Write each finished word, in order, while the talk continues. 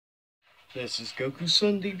This is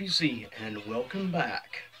Goku-san DBZ, and welcome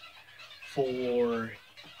back for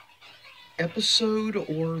episode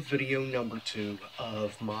or video number 2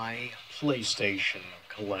 of my PlayStation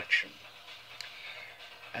collection.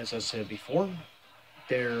 As I said before,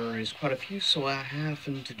 there is quite a few, so I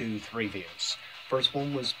happen to do 3 videos. First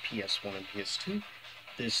one was PS1 and PS2.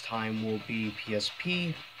 This time will be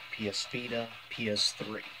PSP, PS Vita,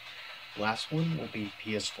 PS3. Last one will be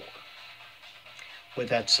PS4. With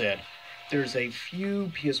that said, there's a few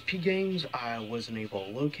PSP games I wasn't able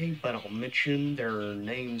to locate, but I'll mention their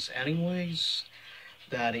names anyways.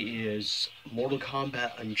 That is Mortal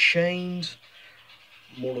Kombat Unchained,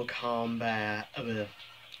 Mortal Kombat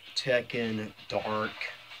Tekken Dark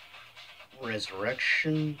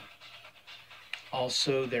Resurrection.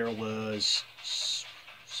 Also, there was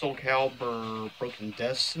Soul Calibur Broken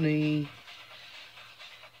Destiny,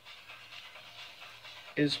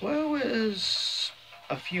 as well as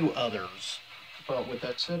a few others. But with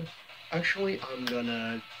that said, actually I'm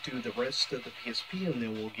gonna do the rest of the PSP and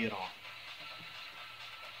then we'll get on.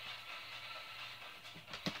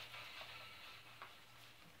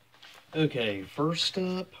 Okay, first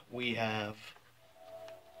up we have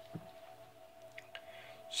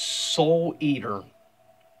Soul Eater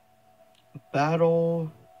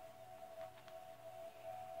Battle.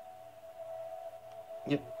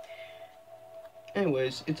 Yep.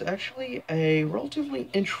 Anyways, it's actually a relatively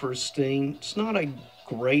interesting, it's not a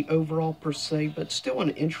great overall per se, but still an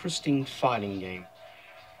interesting fighting game.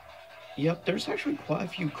 Yep, there's actually quite a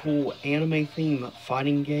few cool anime-themed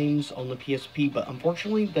fighting games on the PSP, but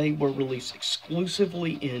unfortunately they were released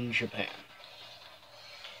exclusively in Japan.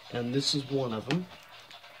 And this is one of them.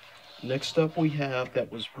 Next up we have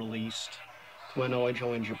that was released to my knowledge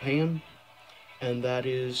only in Japan, and that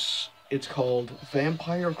is, it's called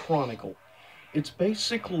Vampire Chronicle. It's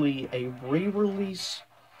basically a re-release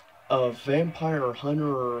of Vampire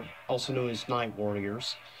Hunter, also known as Night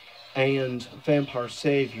Warriors, and Vampire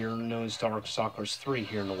Savior, known as Darkstalkers 3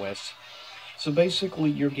 here in the West. So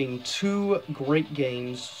basically, you're getting 2 great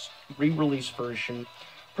games, re-release version,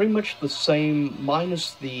 pretty much the same,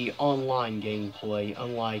 minus the online gameplay,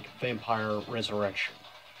 unlike Vampire Resurrection.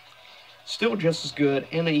 Still just as good,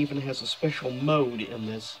 and it even has a special mode in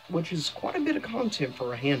this, which is quite a bit of content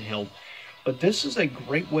for a handheld. But this is a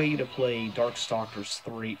great way to play Darkstalkers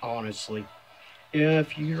 3, honestly.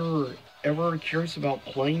 If you're ever curious about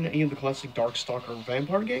playing any of the classic Darkstalker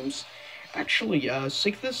vampire games, actually,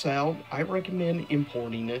 seek this out. I recommend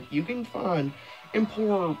importing it. You can find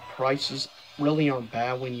import prices really aren't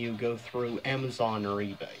bad when you go through Amazon or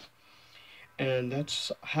eBay. And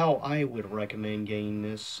that's how I would recommend getting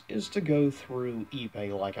this, is to go through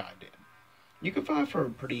eBay like I did. You can find for a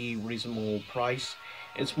pretty reasonable price.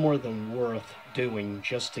 It's more than worth doing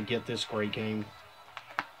just to get this great game.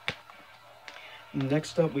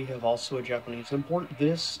 Next up, we have also a Japanese import.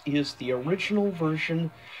 This is the original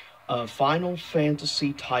version of Final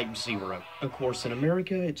Fantasy Type 0. Of course, in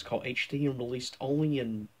America, it's called HD and released only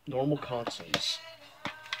in normal consoles.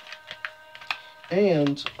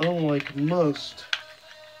 And, unlike most...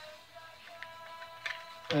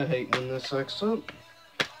 I hate when this acts up.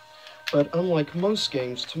 But unlike most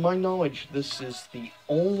games, to my knowledge, this is the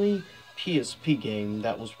only PSP game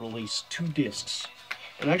that was released 2 discs.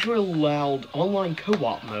 And actually allowed online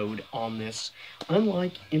co-op mode on this,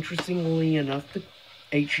 unlike, interestingly enough, the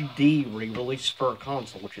HD re-release for a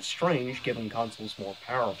console, which is strange, given consoles more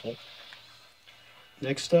powerful.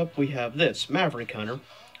 Next up, we have this, Maverick Hunter,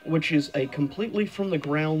 which is a completely from the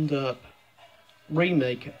ground up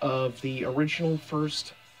remake of the original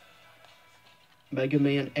first Mega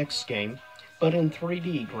Man X game, but in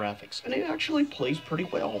 3D graphics, and it actually plays pretty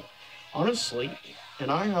well, honestly,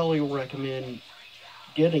 and I highly recommend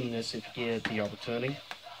getting this if you get the opportunity.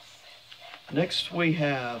 Next we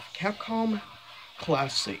have Capcom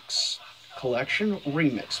Classics Collection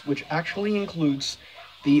Remix, which actually includes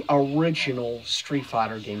the original Street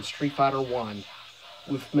Fighter game, Street Fighter 1,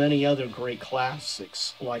 with many other great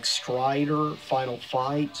classics like Strider, Final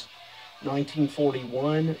Fight,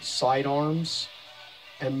 1941, Sidearms,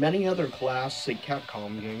 and many other classic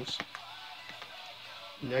Capcom games.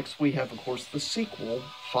 Next we have, of course, the sequel,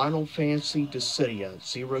 Final Fantasy Dissidia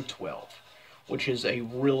 012, which is a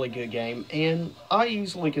really good game, and I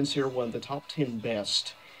easily consider one of the top 10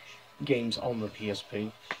 best games on the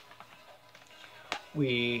PSP.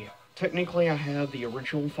 Technically I have the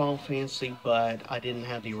original Final Fantasy, but I didn't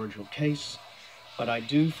have the original case, but I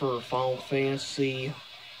do for Final Fantasy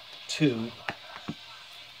 2.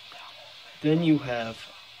 Then you have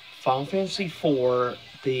Final Fantasy IV,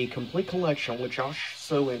 the complete collection, which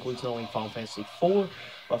also includes not only Final Fantasy IV,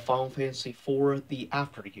 but Final Fantasy IV, the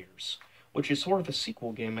After Years, which is sort of a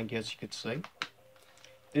sequel game, I guess you could say.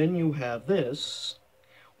 Then you have this,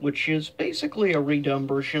 which is basically a redone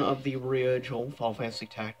version of the original Final Fantasy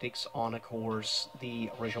Tactics on, of course, the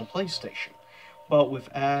original PlayStation. But with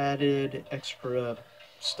added extra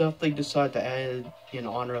stuff they decided to add in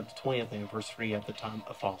honor of the 20th anniversary at the time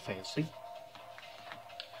of Final Fantasy.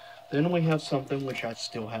 Then we have something which I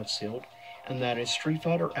still have sealed, and that is Street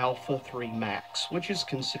Fighter Alpha 3 Max, which is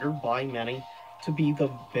considered by many to be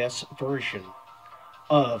the best version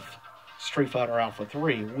of Street Fighter Alpha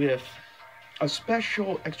 3, with a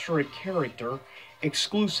special extra character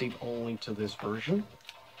exclusive only to this version.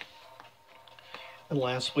 And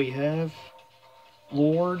last we have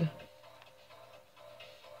Lord.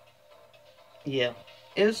 Yeah,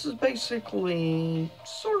 this is basically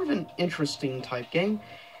sort of an interesting type game.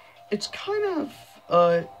 It's kind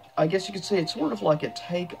of, I guess you could say it's sort of like a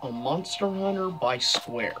take on Monster Hunter by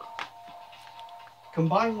Square,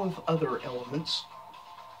 combined with other elements.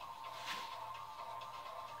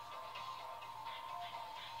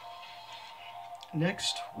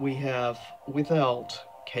 Next, we have,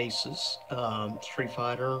 without cases, Street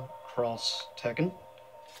Fighter Cross Tekken,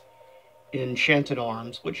 Enchanted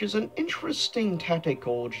Arms, which is an interesting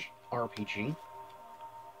tactical RPG,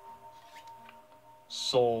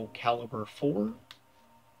 Soul Calibur 4,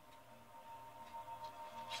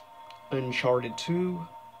 Uncharted 2,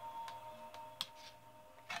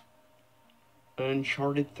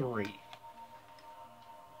 Uncharted 3.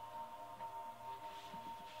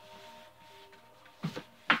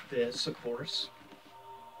 This, of course,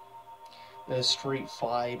 the Street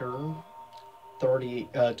Fighter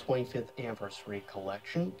 25th Anniversary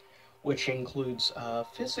Collection, which includes a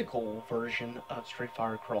physical version of Street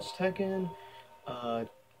Fighter Cross Tekken,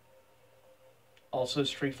 also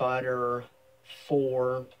Street Fighter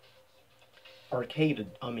 4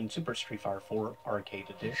 Super Street Fighter 4 Arcade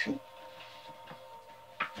Edition,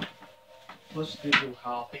 plus digital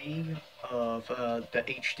copy of the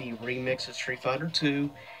HD remix of Street Fighter 2,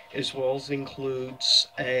 as well as includes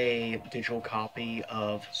a digital copy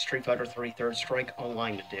of Street Fighter 3 Third Strike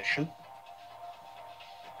Online Edition.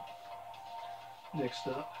 Next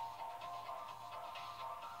up,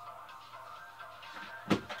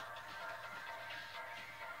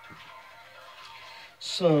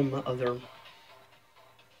 some other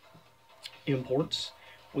imports.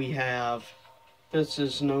 We have, this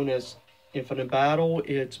is known as Infinite Battle.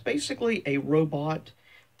 It's basically a robot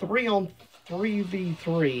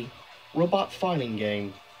 3v3 robot fighting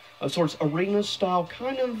game of sorts, arena style,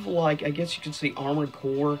 kind of like, I guess you could say, Armored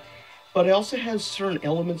Core, but it also has certain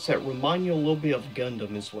elements that remind you a little bit of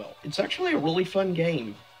Gundam as well. It's actually a really fun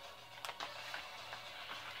game.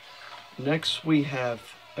 Next we have,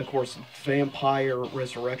 of course, Vampire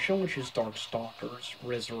Resurrection, which is Darkstalkers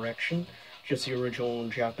Resurrection, just the original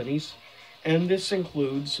in Japanese. And this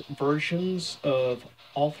includes versions of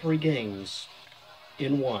all three games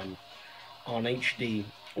in one on HD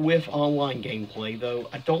with online gameplay, though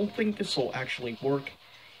I don't think this will actually work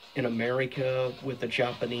in America with the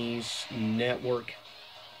Japanese network.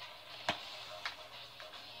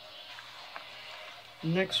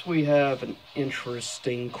 Next we have an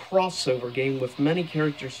interesting crossover game with many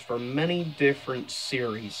characters from many different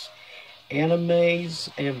series, animes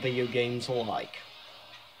and video games alike.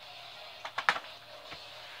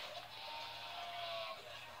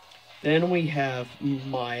 Then we have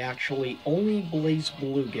my actually only Blaze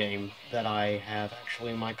Blue game that I have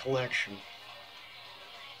actually in my collection,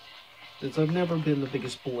 since I've never been the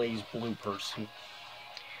biggest Blaze Blue person.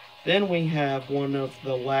 Then we have one of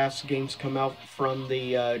the last games come out from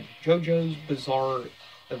the JoJo's Bizarre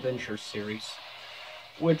Adventure series,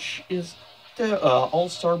 which is the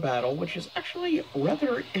All-Star Battle, which is actually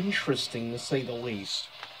rather interesting to say the least.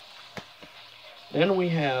 Then we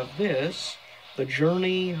have this, the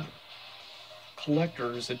Journey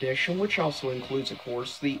Collector's Edition, which also includes, of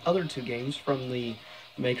course, the other two games from the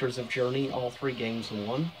makers of Journey, all three games in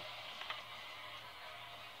one.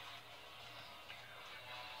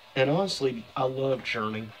 And honestly, I love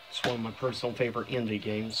Journey. It's one of my personal favorite indie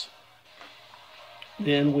games.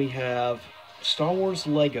 Then we have Star Wars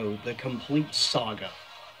Lego, The Complete Saga,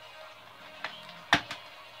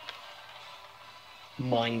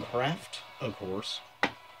 Minecraft, of course,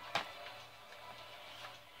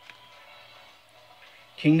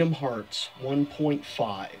 Kingdom Hearts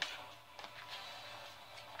 1.5,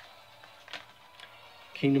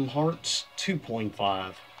 Kingdom Hearts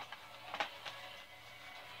 2.5,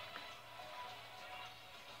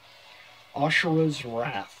 Ashura's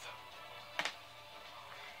Wrath,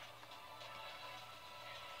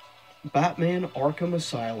 Batman Arkham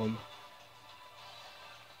Asylum,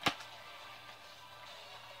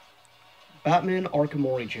 Batman Arkham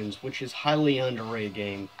Origins, which is highly underrated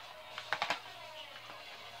game.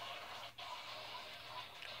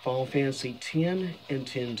 Final Fantasy X and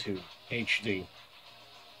X-2 HD.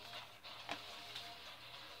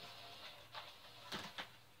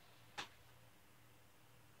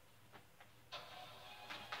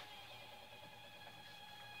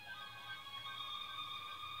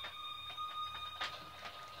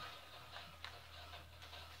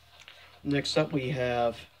 Next up we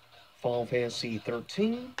have Final Fantasy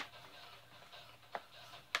 13,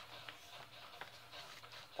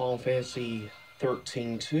 Final Fantasy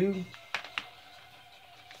 13-2,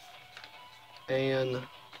 and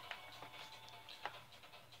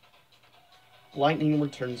Lightning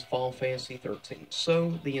Returns Final Fantasy 13.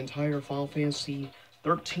 So, the entire Final Fantasy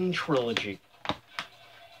 13 trilogy.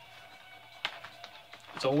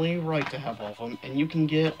 It's only right to have all of them, and you can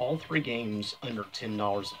get all 3 games under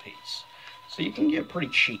 $10 a piece. So you can get pretty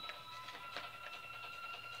cheap.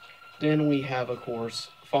 Then we have, of course,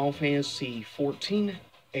 Final Fantasy 14,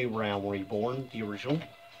 A Realm Reborn, the original.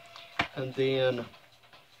 And then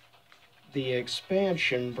the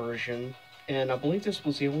expansion version, and I believe this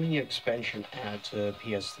was the only expansion added to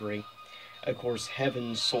PS3. Of course,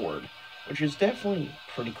 Heaven's Sword, which is definitely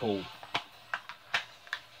pretty cool.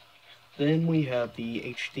 Then we have the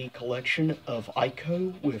HD collection of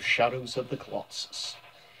Ico with Shadows of the Colossus.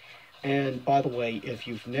 And by the way, if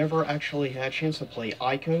you've never actually had a chance to play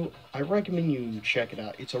Ico, I recommend you check it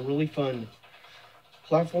out. It's a really fun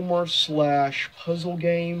platformer / puzzle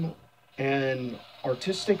game, and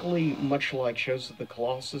artistically, much like Shadows of the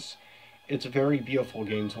Colossus, it's a very beautiful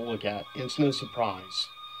game to look at, and it's no surprise.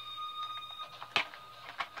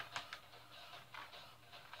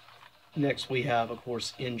 Next we have, of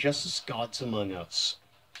course, Injustice Gods Among Us.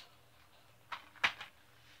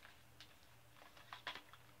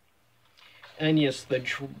 And yes, the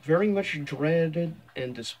very much dreaded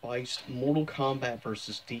and despised Mortal Kombat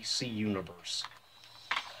vs. DC Universe.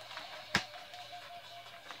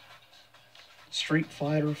 Street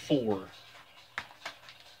Fighter 4.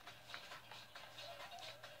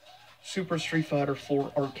 Super Street Fighter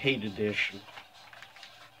 4 Arcade Edition.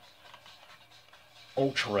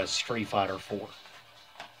 Ultra Street Fighter 4.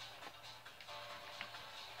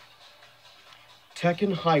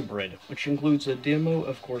 Tekken Hybrid, which includes a demo,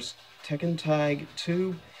 of course, Tekken Tag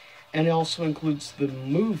 2, and it also includes the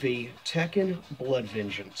movie Tekken Blood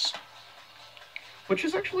Vengeance, which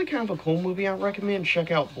is actually kind of a cool movie. I recommend check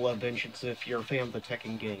out Blood Vengeance if you're a fan of the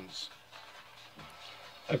Tekken games.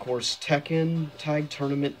 Of course, Tekken Tag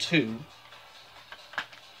Tournament 2,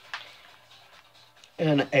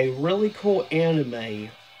 and a really cool anime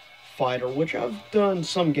fighter, which I've done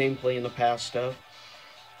some gameplay in the past of,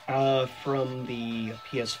 from the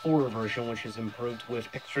PS4 version, which is improved with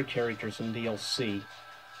extra characters and DLC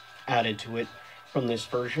added to it from this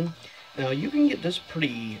version. Now, you can get this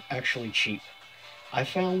pretty actually cheap. I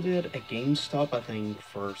found it at GameStop, I think,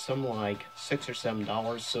 for some like $6 or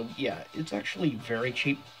 $7, so yeah, it's actually very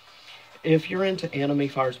cheap. If you're into anime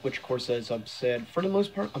fighters, which of course, as I've said, for the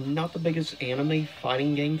most part, I'm not the biggest anime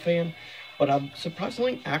fighting game fan, but I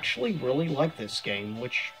surprisingly actually really like this game,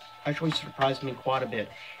 which actually surprised me quite a bit.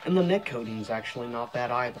 And the netcoding is actually not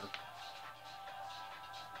bad either.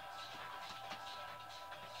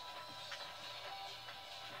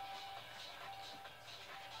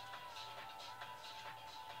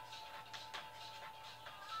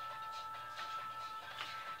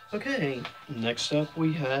 Okay, next up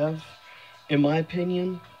we have, in my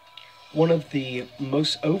opinion, one of the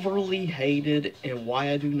most overly hated and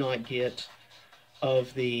why I do not get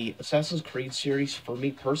of the Assassin's Creed series for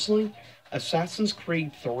me personally, Assassin's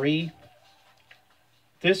Creed 3.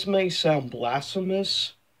 This may sound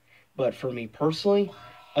blasphemous, but for me personally,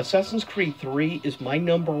 Assassin's Creed 3 is my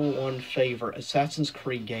 #1 favorite Assassin's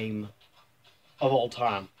Creed game of all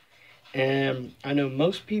time. And I know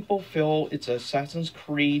most people feel it's Assassin's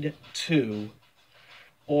Creed 2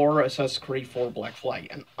 or Assassin's Creed 4 Black Flag.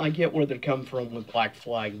 And I get where they come from with Black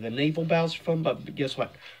Flag. The naval battles are fun, but guess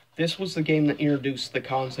what? This was the game that introduced the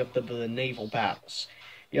concept of the naval battles.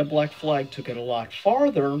 Yeah, Black Flag took it a lot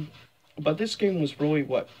farther, but this game was really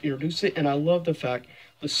what introduced it, and I love the fact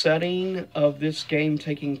the setting of this game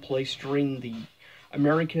taking place during the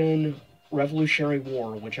American Revolutionary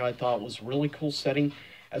War, which I thought was a really cool setting.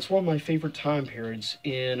 That's one of my favorite time periods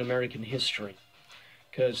in American history.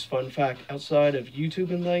 Because, fun fact, outside of YouTube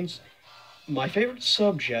and things, my favorite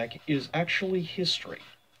subject is actually history.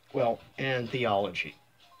 Well, and theology.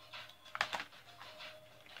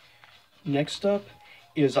 Next up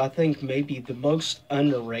is, I think, maybe the most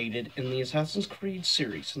underrated in the Assassin's Creed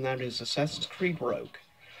series, and that is Assassin's Creed Rogue.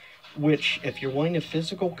 which, if you're wanting a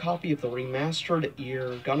physical copy of the remastered,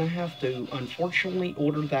 you're gonna have to unfortunately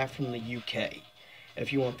order that from the UK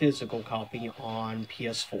if you want physical copy on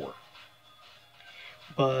PS4.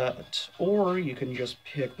 Or you can just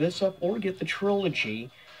pick this up or get the trilogy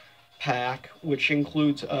pack, which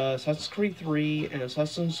includes Assassin's Creed 3 and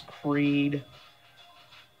Assassin's Creed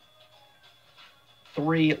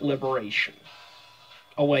 3 Liberation.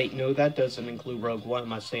 Oh wait, no, that doesn't include Rogue. What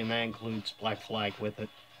am I saying? That includes Black Flag with it.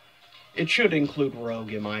 It should include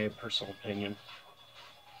Rogue, in my personal opinion.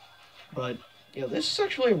 But, yeah, this is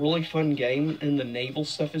actually a really fun game, and the naval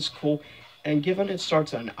stuff is cool. And given it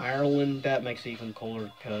starts in Ireland, that makes it even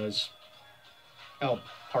cooler, because, oh,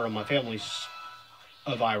 part of my family's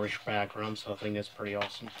of Irish background, so I think that's pretty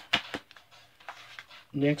awesome.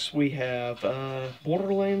 Next, we have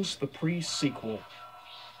Borderlands, the pre-sequel,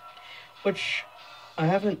 which I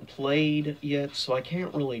haven't played yet, so I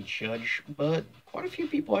can't really judge, but quite a few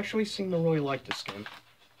people actually seem to really like this game.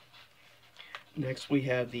 Next, we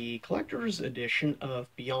have the Collector's Edition of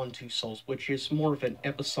Beyond Two Souls, which is more of an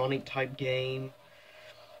episodic type game.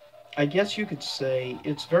 I guess you could say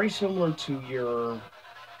it's very similar to your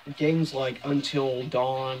games like Until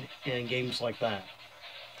Dawn and games like that,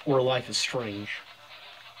 or Life is Strange.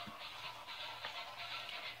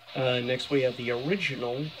 Next, we have the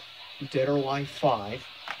original Dead or Alive 5,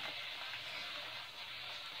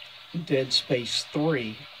 Dead Space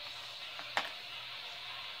 3,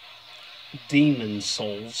 Demon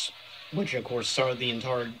Souls, which of course started the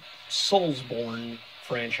entire Soulsborne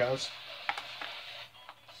franchise,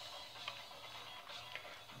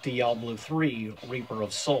 Diablo 3, Reaper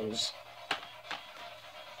of Souls,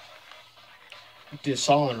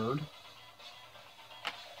 Dishonored,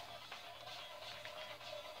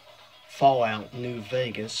 Fallout New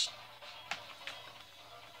Vegas,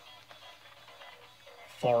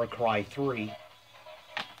 Far Cry 3,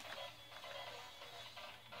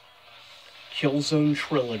 Killzone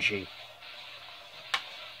Trilogy,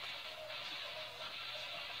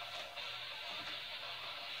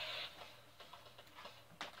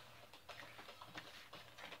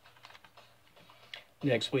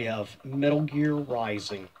 next we have Metal Gear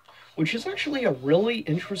Rising, which is actually a really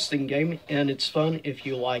interesting game, and it's fun if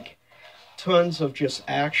you like tons of just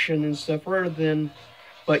action and stuff,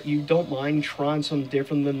 but you don't mind trying something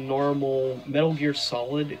different than normal Metal Gear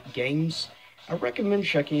Solid games. I recommend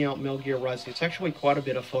checking out Metal Gear Rising. It's actually quite a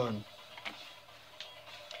bit of fun.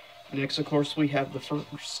 Next, of course, we have the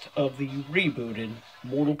first of the rebooted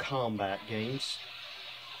Mortal Kombat games.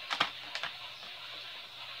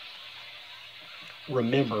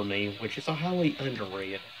 Remember Me, which is a highly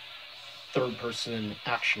underrated third-person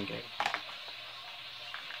action game.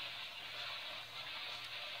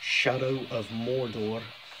 Shadow of Mordor,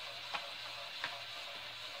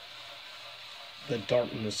 The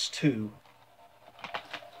Darkness 2,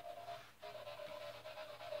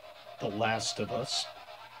 The Last of Us,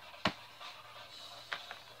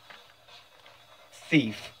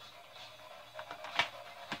 Thief,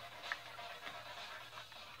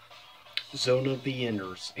 Zone of the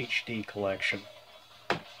Enders HD Collection,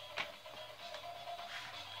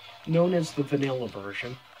 known as the vanilla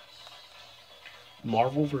version,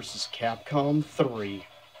 Marvel vs. Capcom 3,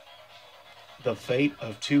 The Fate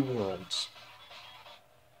of Two Worlds.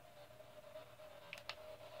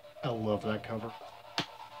 I love that cover.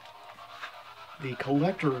 The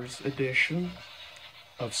Collector's Edition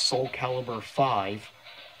of Soul Calibur 5,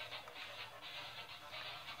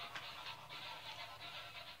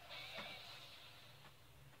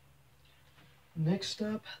 next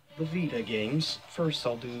up, the Vita games. First,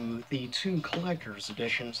 I'll do the two Collector's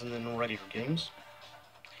Editions and then the regular games.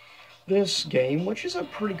 This game, which is a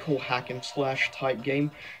pretty cool hack and slash type game,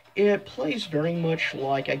 it plays very much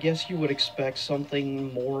like, I guess you would expect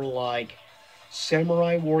something more like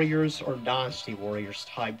Samurai Warriors or Dynasty Warriors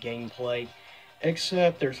type gameplay,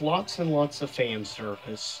 except there's lots and lots of fan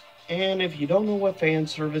service. And if you don't know what fan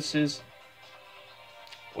service is,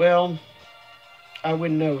 well, I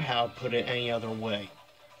wouldn't know how to put it any other way.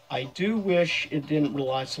 I do wish it didn't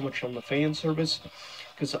rely so much on the fan service,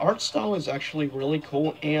 because the art style is actually really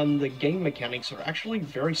cool, and the game mechanics are actually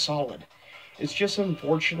very solid. It's just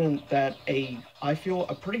unfortunate that I feel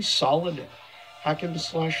a pretty solid hack and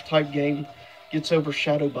slash type game gets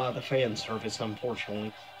overshadowed by the fan service,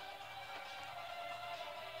 unfortunately.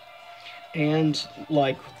 And,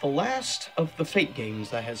 like, the last of the Fate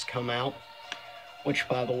games that has come out, which,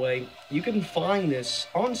 by the way, you can find this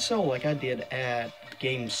on sale like I did at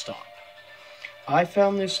GameStop. I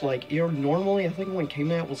found this, like, normally, I think when it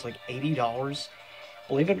came out, it was like $80.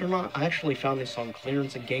 Believe it or not, I actually found this on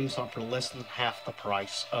clearance at GameStop for less than half the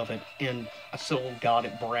price of it, and I still got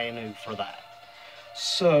it brand new for that.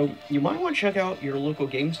 So, you might want to check out your local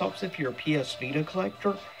GameStops if you're a PS Vita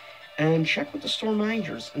collector, and check with the store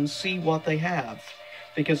managers and see what they have,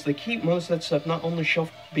 because they keep most of that stuff not on the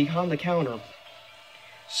shelf behind the counter.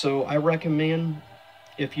 So I recommend,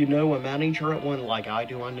 if you know a manager at one like I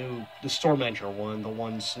do, I knew the store manager one, the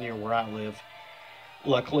ones near where I live.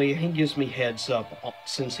 Luckily, he gives me heads up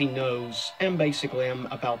since he knows, and basically I'm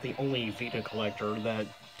about the only Vita collector that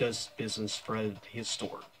does business for his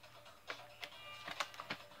store.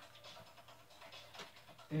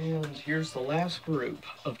 And here's the last group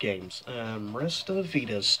of games. Rest of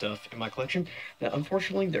Vita's stuff in my collection. Now,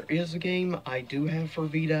 unfortunately, there is a game I do have for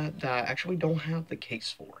Vita that I actually don't have the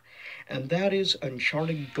case for. And that is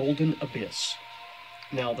Uncharted Golden Abyss.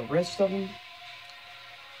 Now, the rest of them,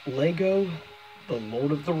 Lego The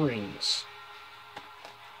Lord of the Rings.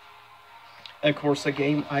 Of course, a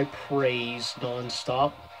game I praise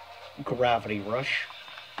non-stop, Gravity Rush.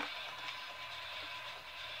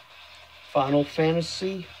 Final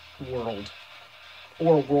Fantasy World,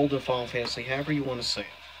 or World of Final Fantasy, however you want to say it.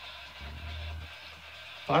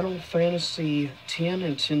 Final Fantasy X and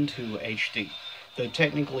X-2 HD, though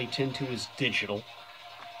technically X-2 is digital.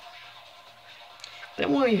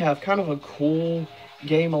 Then we have kind of a cool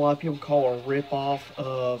game a lot of people call a rip-off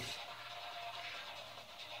of,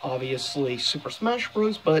 obviously, Super Smash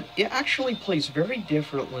Bros., but it actually plays very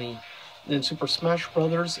differently than Super Smash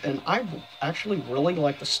Brothers, and I actually really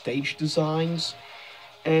like the stage designs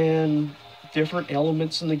and different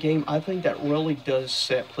elements in the game. I think that really does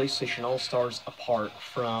set PlayStation All-Stars apart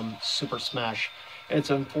from Super Smash. It's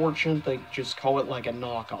unfortunate they just call it like a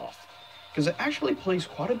knockoff, because it actually plays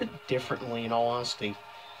quite a bit differently, in all honesty.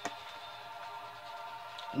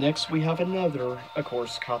 Next, we have another, of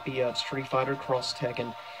course, copy of Street Fighter Cross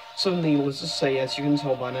Tekken. So needless to say, as you can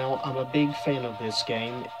tell by now, I'm a big fan of this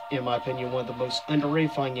game. In my opinion, one of the most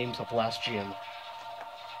underrated fighting games of last gen.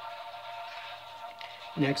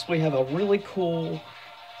 Next, we have a really cool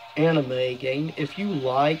anime game. If you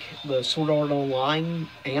like the Sword Art Online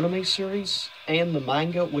anime series and the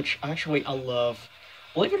manga, which actually I love,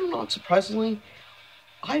 believe it or not, surprisingly,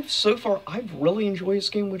 I've really enjoyed this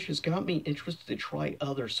game, which has got me interested to try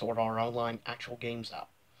other Sword Art Online actual games out.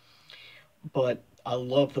 But I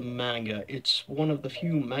love the manga. It's one of the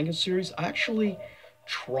few manga series I actually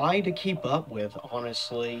try to keep up with,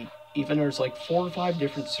 honestly. Even there's like 4 or 5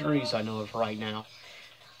 different series I know of right now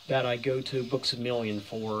that I go to Books A Million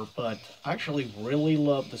for, but I actually really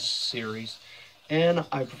love the series, and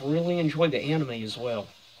I've really enjoyed the anime as well.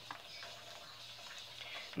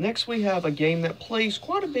 Next, we have a game that plays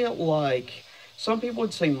quite a bit like, some people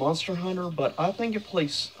would say Monster Hunter, but I think it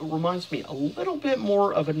reminds me a little bit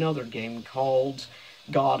more of another game called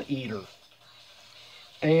God Eater.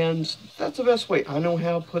 And that's the best way I know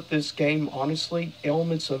how to put this game, honestly.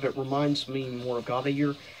 Elements of it reminds me more of God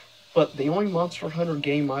Eater, but the only Monster Hunter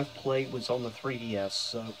game I've played was on the 3DS,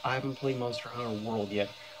 so I haven't played Monster Hunter World yet,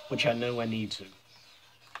 which I know I need to.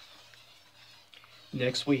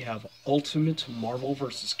 Next, we have Ultimate Marvel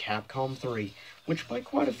vs. Capcom 3, which by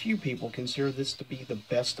quite a few people consider this to be the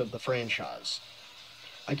best of the franchise.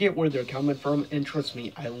 I get where they're coming from, and trust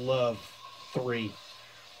me, I love 3.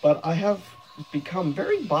 But I have become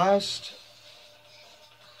very biased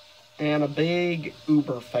and a big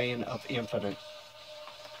uber fan of Infinite.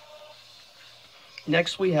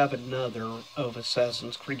 Next, we have another of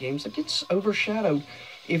Assassin's Creed games that gets overshadowed,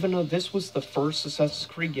 even though this was the first Assassin's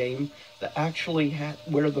Creed game that actually had,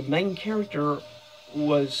 where the main character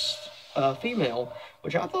was female,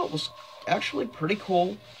 which I thought was actually pretty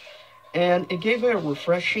cool, and it gave it a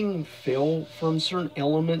refreshing feel from certain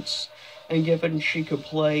elements, and given she could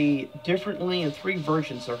play differently in 3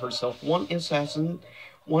 versions of herself, one assassin,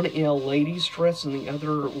 one in a lady's dress, and the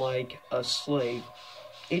other like a slave.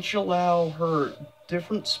 Each allow her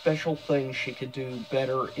different special things she could do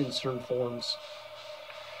better in certain forms.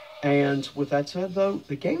 And with that said, though,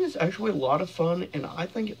 the game is actually a lot of fun, and I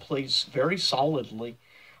think it plays very solidly.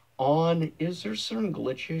 Is there certain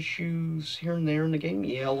glitch issues here and there in the game?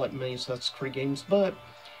 Yeah, like many Assassin's Creed games, but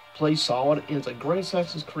plays solid, and it's a great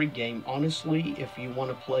Assassin's Creed game, honestly, if you want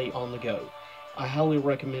to play on the go. I highly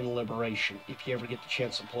recommend Liberation, if you ever get the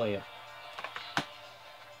chance to play it.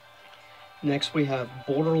 Next, we have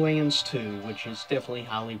Borderlands 2, which is definitely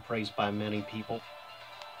highly praised by many people.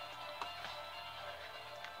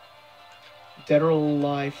 Dead or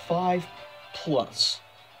Alive 5 Plus,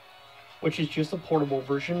 which is just a portable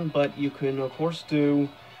version, but you can, of course, do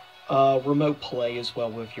remote play as well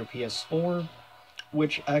with your PS4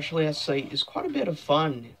 which actually I say is quite a bit of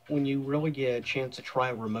fun when you really get a chance to try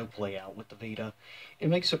a remote play out with the Vita. It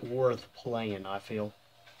makes it worth playing, I feel.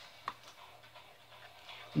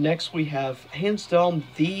 Next, we have, hands down,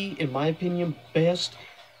 the, in my opinion, best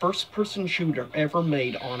first-person shooter ever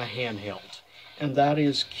made on a handheld, and that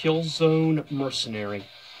is Killzone Mercenary.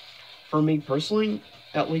 For me personally,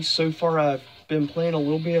 at least so far, I've been playing a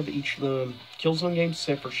little bit of each of the Killzone games,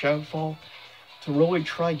 except for Shadowfall, to really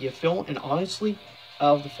try get feel. And honestly,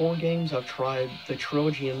 out of the 4 games, I've tried the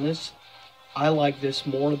trilogy in this. I like this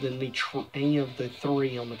more than any of the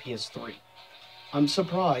 3 on the PS3. I'm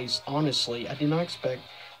surprised, honestly. I did not expect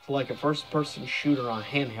to like a first-person shooter on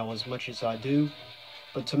handheld as much as I do.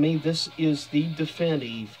 But to me, this is the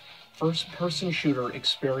definitive first-person shooter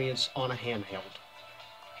experience on a handheld.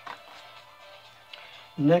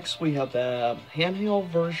 Next, we have the handheld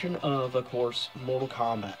version of course, Mortal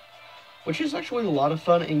Kombat, which is actually a lot of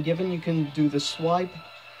fun, and given you can do the swipe,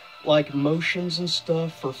 like, motions and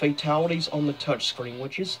stuff for fatalities on the touchscreen,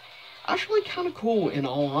 which is actually kind of cool, in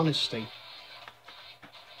all honesty.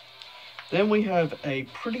 Then we have a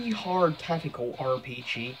pretty hard tactical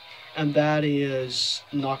RPG, and that is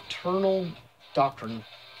Nocturnal Doctrine.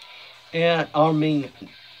 And, I mean,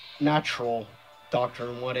 Natural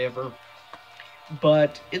Doctrine, whatever.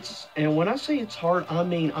 But it's, and when I say it's hard, I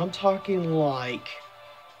mean, I'm talking like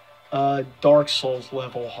Dark Souls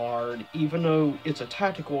level hard, even though it's a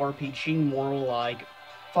tactical RPG, more like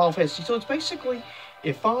Final Fantasy. So it's basically,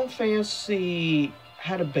 if Final Fantasy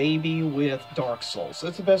had a baby with Dark Souls.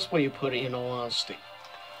 That's the best way to put it, in all honesty.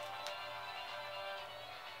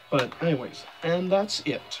 But anyways, and that's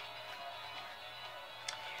it.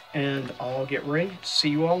 And I'll get ready to see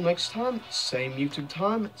you all next time. Same YouTube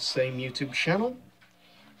channel,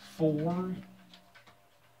 for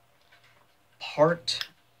part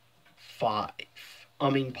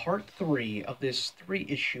 3 of this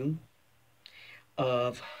 3-issue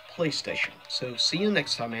of PlayStation. So see you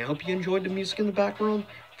next time. I hope you enjoyed the music in the background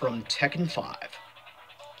from Tekken 5.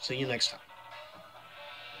 See you next time.